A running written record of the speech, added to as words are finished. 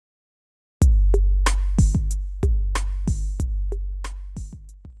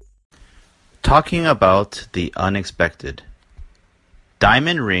Talking about the unexpected.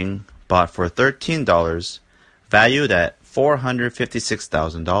 Diamond ring bought for $13, valued at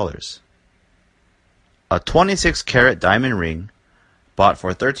 $456,000. A 26-carat diamond ring bought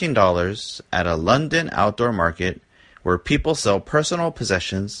for $13 at a London outdoor market where people sell personal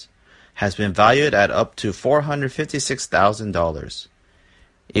possessions has been valued at up to $456,000.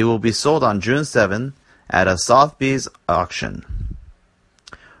 It will be sold on June 7 at a Sotheby's auction.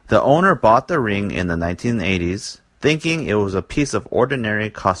 The owner bought the ring in the 1980s, thinking it was a piece of ordinary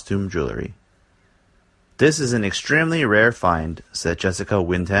costume jewelry. "This is an extremely rare find," said Jessica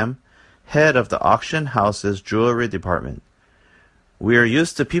Wyndham, head of the auction house's jewelry department. "We are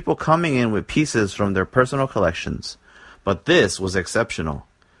used to people coming in with pieces from their personal collections, but this was exceptional."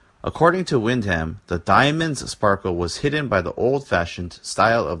 According to Wyndham, the diamond's sparkle was hidden by the old-fashioned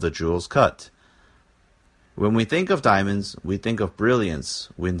style of the jewel's cut. "When we think of diamonds, we think of brilliance,"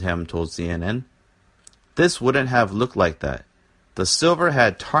 Wyndham told CNN. "This wouldn't have looked like that. The silver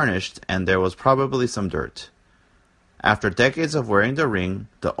had tarnished and there was probably some dirt." After decades of wearing the ring,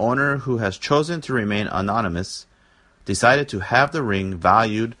 the owner, who has chosen to remain anonymous, decided to have the ring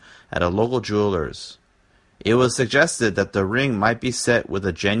valued at a local jeweler's. It was suggested that the ring might be set with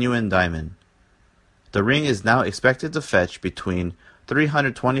a genuine diamond. The ring is now expected to fetch between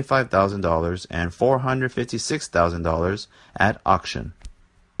 $325,000 and $456,000 at auction.